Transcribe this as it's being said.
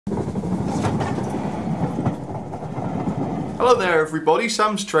Hello there everybody,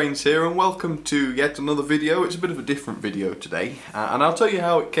 Sam's Trains here and welcome to yet another video. It's a bit of a different video today and I'll tell you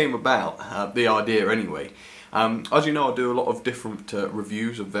how it came about, the idea anyway. As you know, I do a lot of different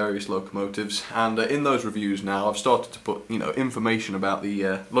reviews of various locomotives, and in those reviews now I've started to put information about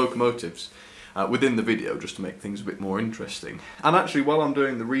the locomotives within the video just to make things a bit more interesting. And actually, while I'm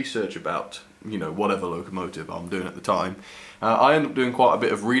doing the research about whatever locomotive I'm doing at the time, I end up doing quite a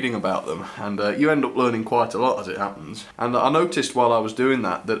bit of reading about them, and you end up learning quite a lot as it happens. And I noticed while I was doing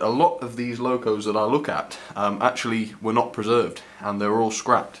that a lot of these locos that I look at actually were not preserved and they were all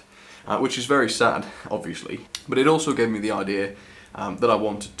scrapped, which is very sad, obviously. But it also gave me the idea that I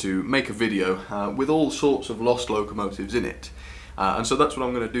wanted to make a video with all sorts of lost locomotives in it. And so that's what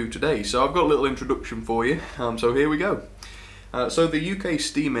I'm going to do today. So I've got a little introduction for you, so here we go. So the UK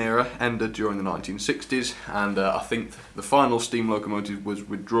steam era ended during the 1960s, and I think the final steam locomotive was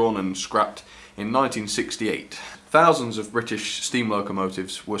withdrawn and scrapped in 1968. Thousands of British steam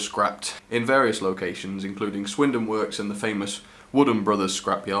locomotives were scrapped in various locations, including Swindon Works and the famous Wooden Brothers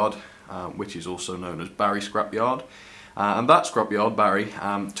scrapyard, which is also known as Barry Scrapyard. And that scrapyard, Barry,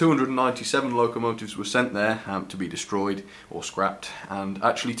 297 locomotives were sent there to be destroyed or scrapped, and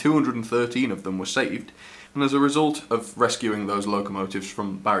actually 213 of them were saved. And as a result of rescuing those locomotives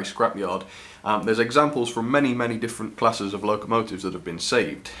from Barry Scrapyard, there's examples from many different classes of locomotives that have been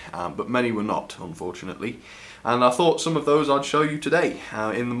saved, but many were not, unfortunately. And I thought some of those I'd show you today,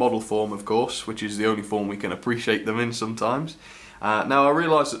 in the model form of course, which is the only form we can appreciate them in sometimes. Now I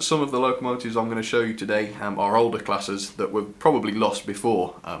realise that some of the locomotives I'm going to show you today are older classes that were probably lost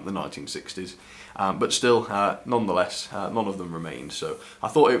before the 1960s, but still, nonetheless, none of them remained. So I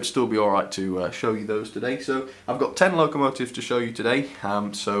thought it would still be alright to show you those today. So I've got 10 locomotives to show you today,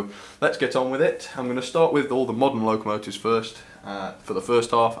 so let's get on with it. I'm going to start with all the modern locomotives first, for the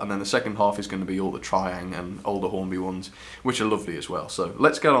first half, and then the second half is going to be all the Triang and older Hornby ones, which are lovely as well. So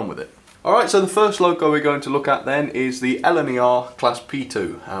let's get on with it. Alright, so the first loco we're going to look at then is the LNER Class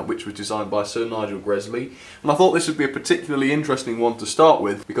P2, which was designed by Sir Nigel Gresley. And I thought this would be a particularly interesting one to start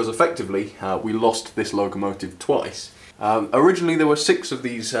with because effectively we lost this locomotive twice. Originally there were 6 of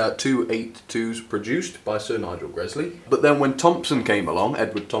these 282s produced by Sir Nigel Gresley, but then when Thompson came along,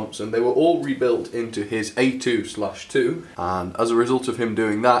 Edward Thompson, they were all rebuilt into his A2/2, and as a result of him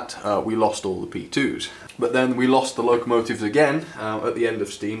doing that, we lost all the P2s. But then we lost the locomotives again at the end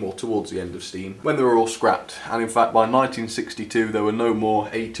of steam, or towards the end of steam, when they were all scrapped. And in fact by 1962 there were no more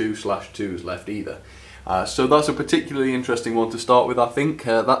A2/2s left either. So that's a particularly interesting one to start with, I think.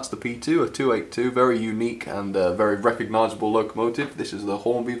 That's the P2, a 282, very unique and very recognisable locomotive. This is the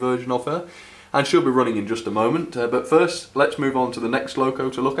Hornby version of her, and she'll be running in just a moment. But first, let's move on to the next loco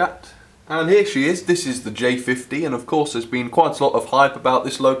to look at. And here she is. This is the J50, and of course there's been quite a lot of hype about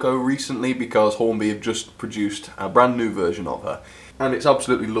this loco recently because Hornby have just produced a brand new version of her. And it's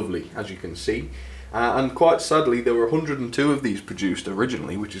absolutely lovely, as you can see. And quite sadly there were 102 of these produced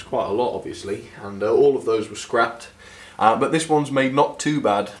originally, which is quite a lot obviously, and all of those were scrapped. But this one's made not too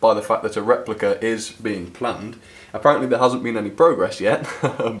bad by the fact that a replica is being planned. Apparently there hasn't been any progress yet,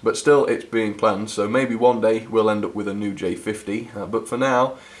 but still it's being planned, so maybe one day we'll end up with a new J50, but for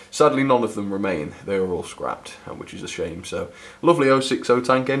now, sadly none of them remain. They are all scrapped, which is a shame. So lovely 060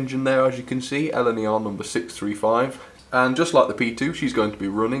 tank engine there, as you can see, LNER number 635. And just like the P2, she's going to be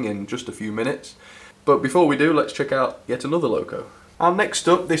running in just a few minutes. But before we do, let's check out yet another loco. And next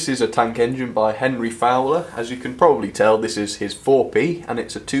up, this is a tank engine by Henry Fowler. As you can probably tell, this is his 4P, and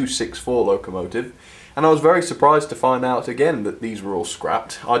it's a 264 locomotive. And I was very surprised to find out again that these were all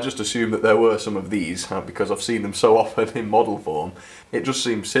scrapped. I just assumed that there were some of these, because I've seen them so often in model form. It just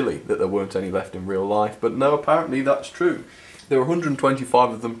seems silly that there weren't any left in real life, but no, apparently that's true. There were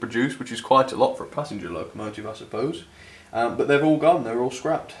 125 of them produced, which is quite a lot for a passenger locomotive, I suppose. But they've all gone, they're all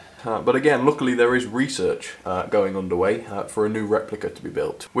scrapped. But again, luckily there is research going underway for a new replica to be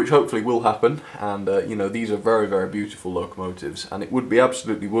built, which hopefully will happen. And these are very beautiful locomotives, and it would be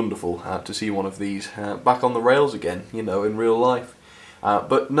absolutely wonderful to see one of these back on the rails again, in real life.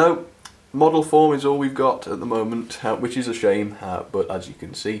 But no, model form is all we've got at the moment, which is a shame, but as you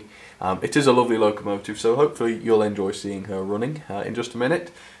can see, it is a lovely locomotive, so hopefully you'll enjoy seeing her running in just a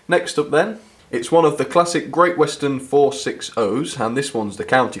minute. Next up then, it's one of the classic Great Western 460s, and this one's the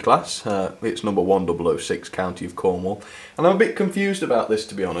county class. It's number 1006, County of Cornwall. And I'm a bit confused about this,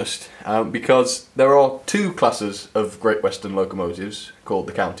 to be honest, because there are 2 classes of Great Western locomotives, called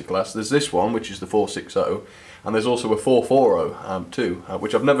the county class. There's this one, which is the 460, and there's also a 440 too,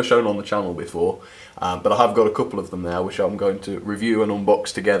 which I've never shown on the channel before, but I have got a couple of them now, which I'm going to review and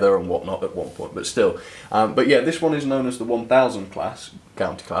unbox together and whatnot at one point, but still. But yeah, this one is known as the 1000 class,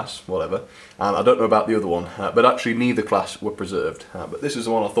 county class, whatever. I don't know about the other one, but actually neither class were preserved. But this is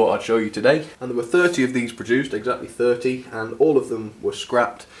the one I thought I'd show you today. And there were 30 of these produced, exactly 30, and all of them were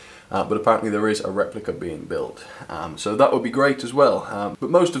scrapped. But apparently there is a replica being built, so that would be great as well. But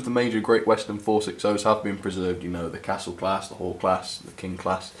most of the major Great Western 460s have been preserved, you know, the Castle class, the Hall class, the King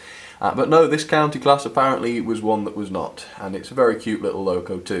class. But no, this county class apparently was one that was not, and it's a very cute little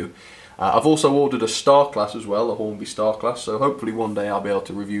loco too. I've also ordered a Star class as well, a Hornby Star class, so hopefully one day I'll be able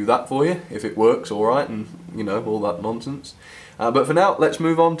to review that for you, if it works alright, and you know, all that nonsense. But for now, let's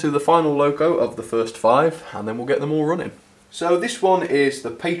move on to the final loco of the first 5, and then we'll get them all running. So this one is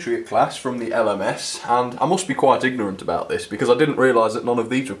the Patriot class from the LMS, and I must be quite ignorant about this because I didn't realise that none of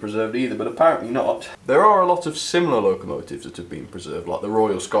these were preserved either, but apparently not. There are a lot of similar locomotives that have been preserved, like the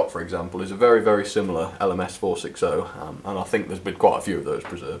Royal Scot, for example, is a very, very similar LMS 460, and I think there's been quite a few of those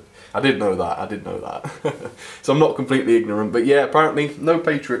preserved. I did know that. So I'm not completely ignorant, but yeah, apparently no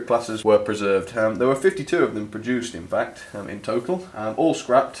Patriot classes were preserved. There were 52 of them produced, in fact, in total, all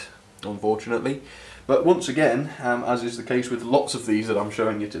scrapped, unfortunately. But once again, as is the case with lots of these that I'm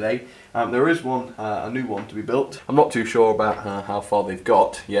showing you today, there is one, a new one to be built. I'm not too sure about how far they've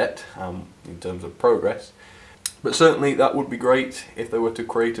got yet in terms of progress, but certainly that would be great if they were to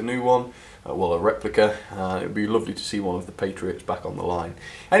create a new one. Well, a replica. It would be lovely to see one of the Patriots back on the line.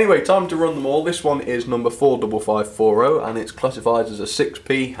 Anyway, time to run them all. This one is number 45540 and it's classified as a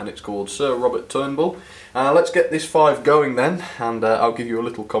 6P and it's called Sir Robert Turnbull. Let's get this 5 going then, and I'll give you a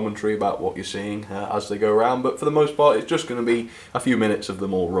little commentary about what you're seeing as they go around, but for the most part it's just going to be a few minutes of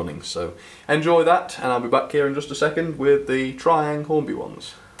them all running. So enjoy that, and I'll be back here in just a second with the Triang Hornby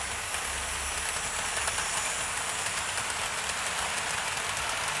ones.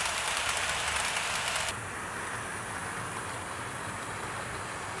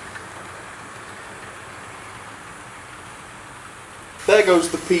 There goes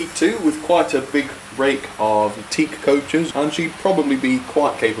the P2 with quite a big rake of teak coaches, and she'd probably be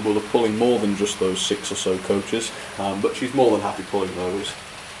quite capable of pulling more than just those 6 or so coaches, but she's more than happy pulling those.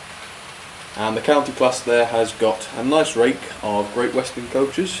 And the county class there has got a nice rake of Great Western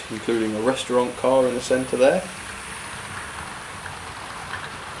coaches, including a restaurant car in the centre there.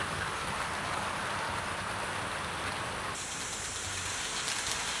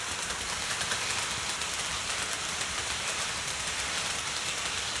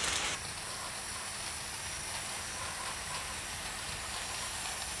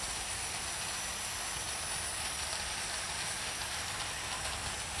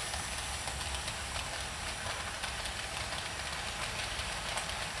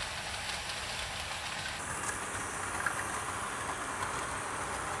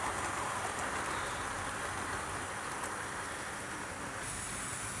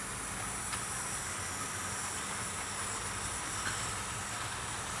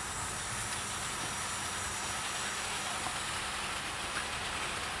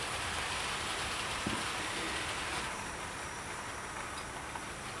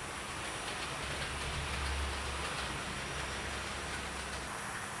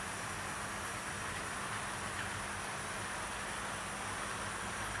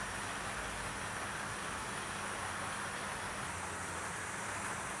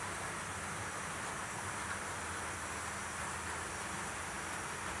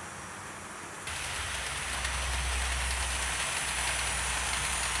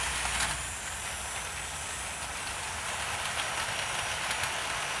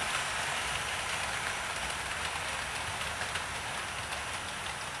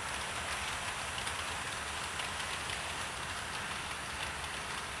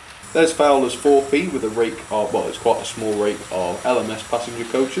 There's Fowler's 4P with a rake of, well, it's quite a small rake of LMS passenger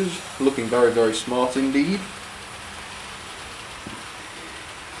coaches, looking very, very smart indeed.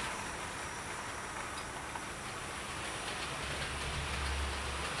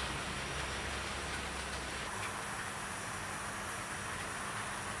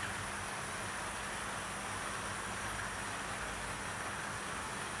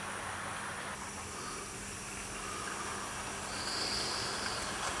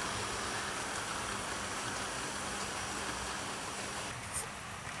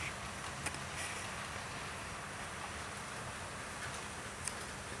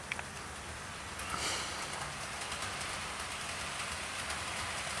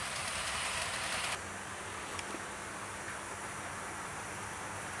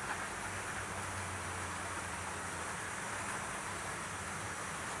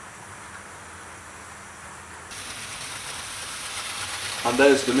 And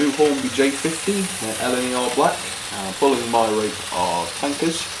there's the new Hornby J50 LNER black. Pulling my rate are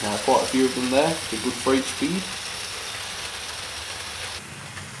tankers, quite a few of them there, to good freight speed.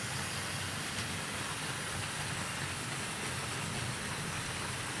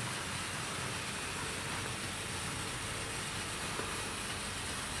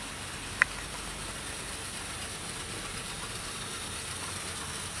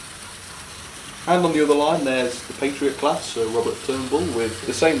 And on the other line there's the Patriot class, so Robert Turnbull with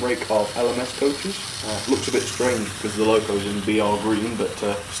the same rake of LMS coaches. Looks a bit strange because the logo's in BR green, but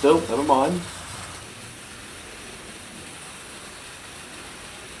still, never mind.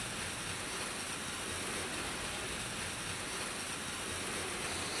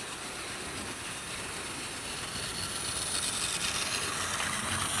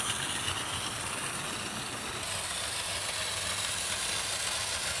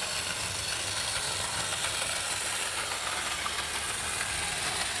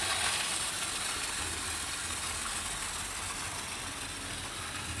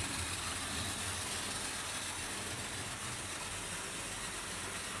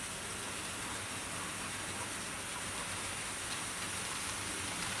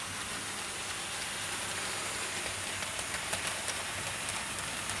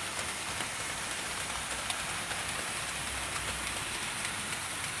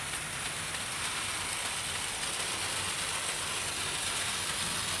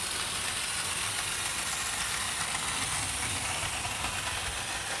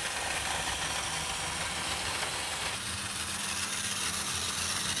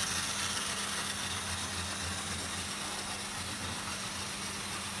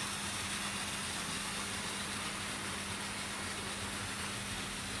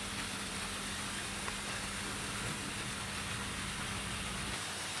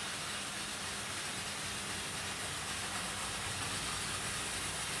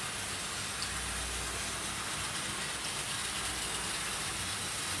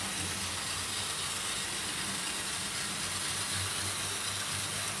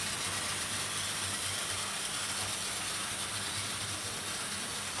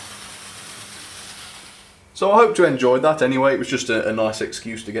 So I hope you enjoyed that anyway. It was just a nice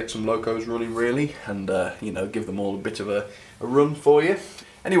excuse to get some locos running really, and you know, give them all a bit of a run for you.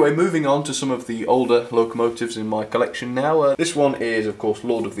 Anyway, moving on to some of the older locomotives in my collection now. This one is of course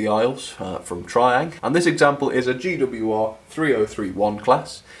Lord of the Isles from Triang, and this example is a GWR 3031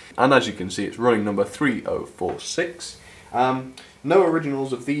 class, and as you can see it's running number 3046. No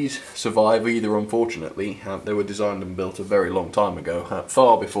originals of these survive either, unfortunately. They were designed and built a very long time ago,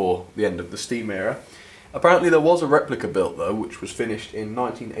 far before the end of the steam era. Apparently there was a replica built though, which was finished in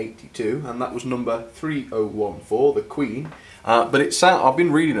 1982, and that was number 3014, the Queen. But I've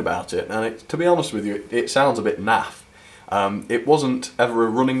been reading about it, and to be honest with you, it sounds a bit naff. It wasn't ever a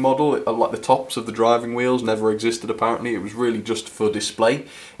running model, like the tops of the driving wheels never existed apparently. It was really just for display.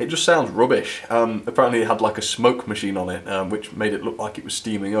 It just sounds rubbish. Apparently it had like a smoke machine on it, which made it look like it was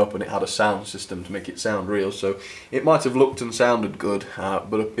steaming up, and it had a sound system to make it sound real, so it might have looked and sounded good,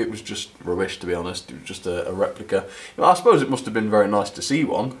 but it was just rubbish, to be honest. It was just a replica. You know, I suppose it must have been very nice to see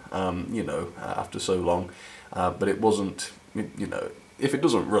one, you know, after so long, but it wasn't, you know, if it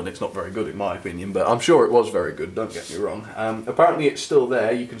doesn't run, it's not very good in my opinion, but I'm sure it was very good, don't get me wrong. Apparently it's still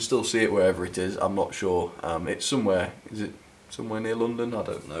there, you can still see it wherever it is, I'm not sure. It's somewhere, is it somewhere near London? I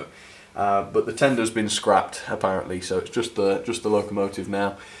don't know. But the tender's been scrapped apparently, so it's just the locomotive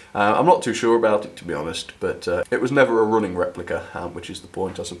now. I'm not too sure about it, to be honest, but it was never a running replica, which is the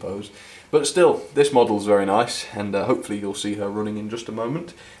point, I suppose. But still, this model's very nice, and hopefully you'll see her running in just a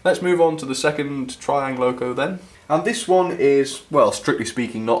moment. Let's move on to the second Triang loco then. And this one is, well, strictly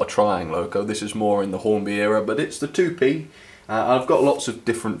speaking, not a Triang loco. This is more in the Hornby era, but it's the 2P. I've got lots of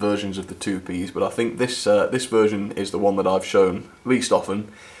different versions of the 2Ps, but I think this version is the one that I've shown least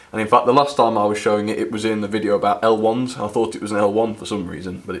often. And in fact, the last time I was showing it, it was in the video about L1s. I thought it was an L1 for some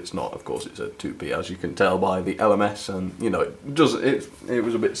reason, but it's not. Of course, it's a 2P, as you can tell by the LMS, and you know, it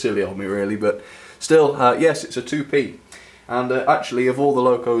was a bit silly of me really, but still, yes, it's a 2P. And actually, of all the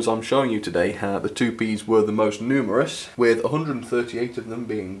locos I'm showing you today, the 2Ps were the most numerous, with 138 of them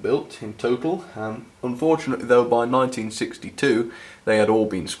being built in total. Unfortunately though, by 1962 they had all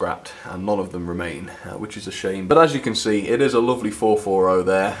been scrapped and none of them remain, which is a shame. But as you can see, it is a lovely 440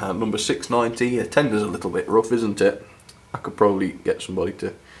 there, number 690. The tender's a little bit rough, isn't it? I could probably get somebody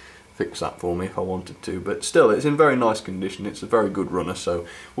to fix that for me if I wanted to, but still, it's in very nice condition. It's a very good runner, so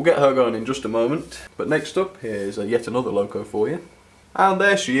we'll get her going in just a moment. But next up, here's yet another loco for you. And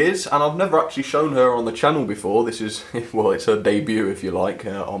there she is, and I've never actually shown her on the channel before. This is, well, it's her debut, if you like,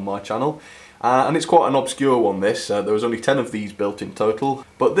 on my channel. And it's quite an obscure one, this. There was only 10 of these built in total.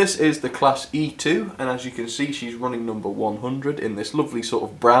 But this is the Class E2, and as you can see, she's running number 100 in this lovely sort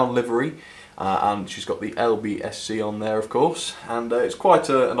of brown livery. And she's got the LBSC on there, of course. And it's quite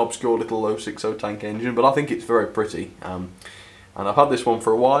an obscure little 060 tank engine, but I think it's very pretty. And I've had this one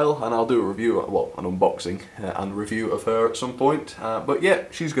for a while, and I'll do a review, well, an unboxing and review of her at some point. But yeah,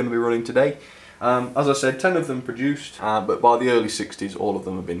 she's going to be running today. As I said, 10 of them produced, but by the early 60s all of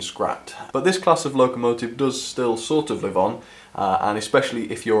them have been scrapped. But this class of locomotive does still sort of live on, and especially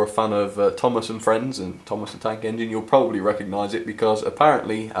if you're a fan of Thomas and Friends and Thomas the Tank Engine, you'll probably recognise it, because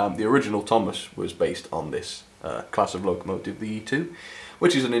apparently the original Thomas was based on this class of locomotive, the E2,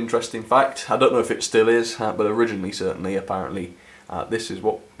 which is an interesting fact. I don't know if it still is, but originally, certainly, apparently, this is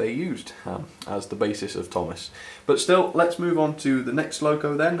what they used as the basis of Thomas. But still, let's move on to the next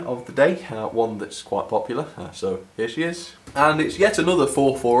loco then of the day, one that's quite popular. So here she is. And it's yet another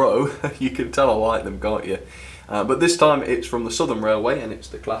 440. You can tell I like them, can't you? But this time it's from the Southern Railway, and it's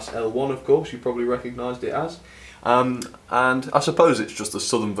the Class L1, of course. You probably recognised it as. And I suppose it's just the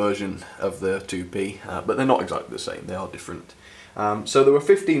Southern version of the 2P, but they're not exactly the same, they are different. So there were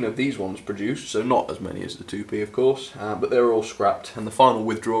 15 of these ones produced, so not as many as the 2P, of course, but they were all scrapped, and the final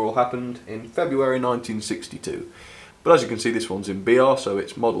withdrawal happened in February 1962. But as you can see, this one's in BR, so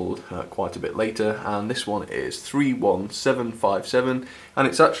it's modelled quite a bit later, and this one is 31757, and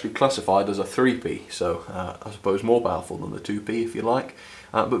it's actually classified as a 3P, so I suppose more powerful than the 2P, if you like,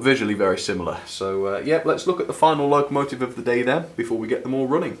 but visually very similar. So yeah, let's look at the final locomotive of the day then, before we get them all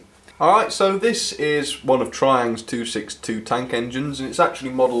running. Alright, so this is one of Triang's 262 tank engines, and it's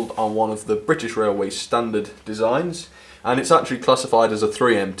actually modelled on one of the British Railways standard designs, and it's actually classified as a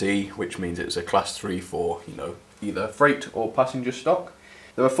 3MT, which means it's a class 3 for, you know, either freight or passenger stock.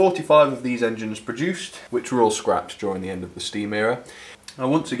 There were 45 of these engines produced, which were all scrapped during the end of the steam era. Now,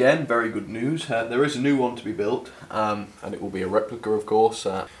 once again, very good news, there is a new one to be built, and it will be a replica, of course,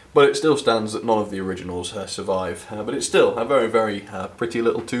 but it still stands that none of the originals survive. But it's still a very, very pretty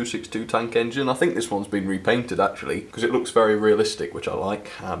little 262 tank engine. I think this one's been repainted, actually, because it looks very realistic, which I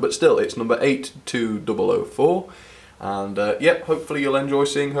like. But still, it's number 82004. And yep, hopefully you'll enjoy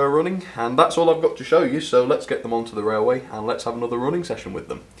seeing her running. And that's all I've got to show you, so let's get them onto the railway and let's have another running session with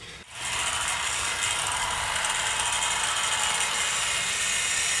them.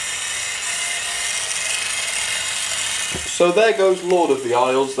 So there goes Lord of the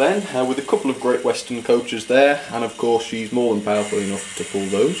Isles then, with a couple of Great Western coaches there, and of course she's more than powerful enough to pull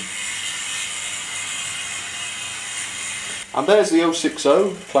those. And there's the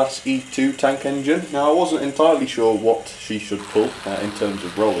 060 Class E2 tank engine. Now, I wasn't entirely sure what she should pull in terms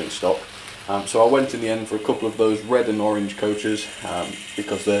of rolling stock, so I went in the end for a couple of those red and orange coaches,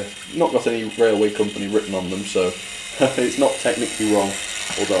 because they've not got any railway company written on them, so it's not technically wrong.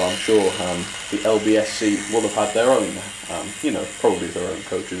 Although I'm sure the LBSC will have had their own, you know, probably their own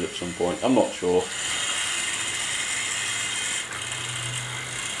coaches at some point. I'm not sure.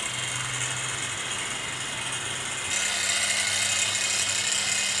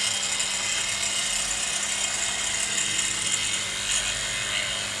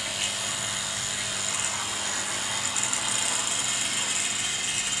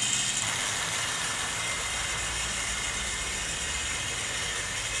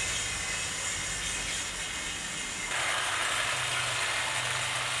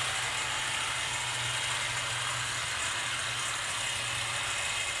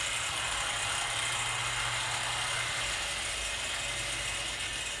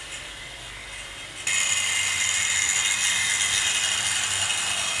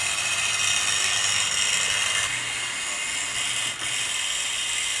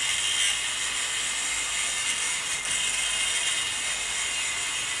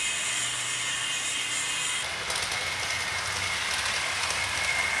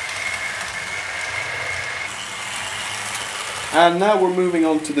 And now we're moving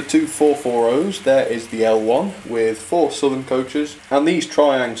on to the two 440s. There is the L1 with 4 Southern coaches, and these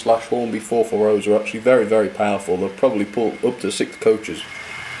Triang / Hornby 440s are actually very, very powerful. They'll probably pull up to 6 coaches.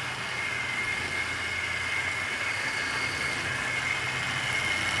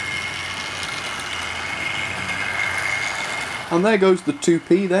 And there goes the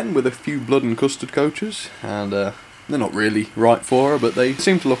 2P then, with a few blood and custard coaches, and they're not really right for her, but they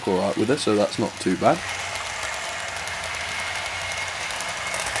seem to look alright with her, so that's not too bad.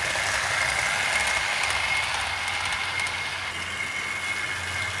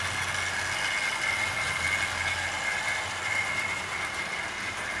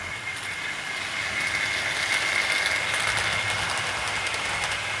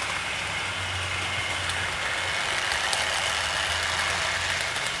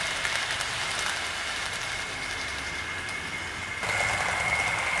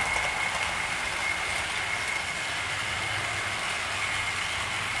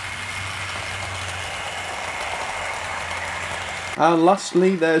 And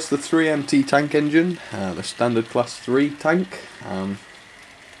lastly, there's the 3MT tank engine, the standard class 3 tank,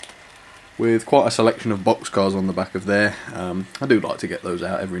 with quite a selection of boxcars on the back of there. I do like to get those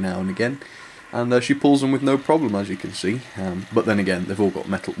out every now and again, and she pulls them with no problem, as you can see. But then again, they've all got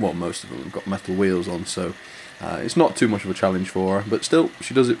metal, well, most of them have got metal wheels on, so it's not too much of a challenge for her, but still,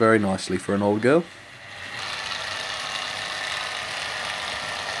 she does it very nicely for an old girl.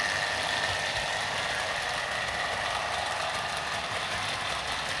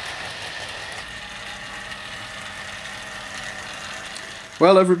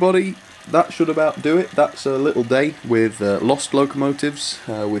 Well, everybody, that should about do it. That's a little day with lost locomotives,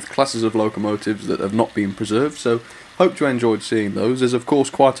 with classes of locomotives that have not been preserved, so hope you enjoyed seeing those. There's of course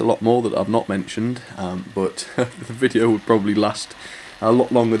quite a lot more that I've not mentioned, but the video would probably last a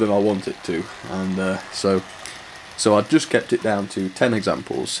lot longer than I want it to, and so I just kept it down to 10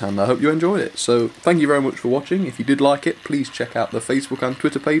 examples, and I hope you enjoyed it. So thank you very much for watching. If you did like it, please check out the Facebook and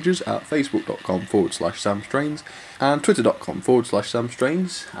Twitter pages at facebook.com/samstrains and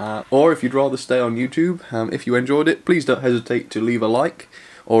twitter.com/samstrains. Or if you'd rather stay on YouTube, if you enjoyed it, please don't hesitate to leave a like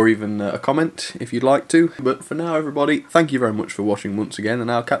or even a comment if you'd like to. But for now, everybody, thank you very much for watching once again,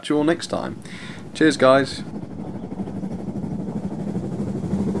 and I'll catch you all next time. Cheers, guys.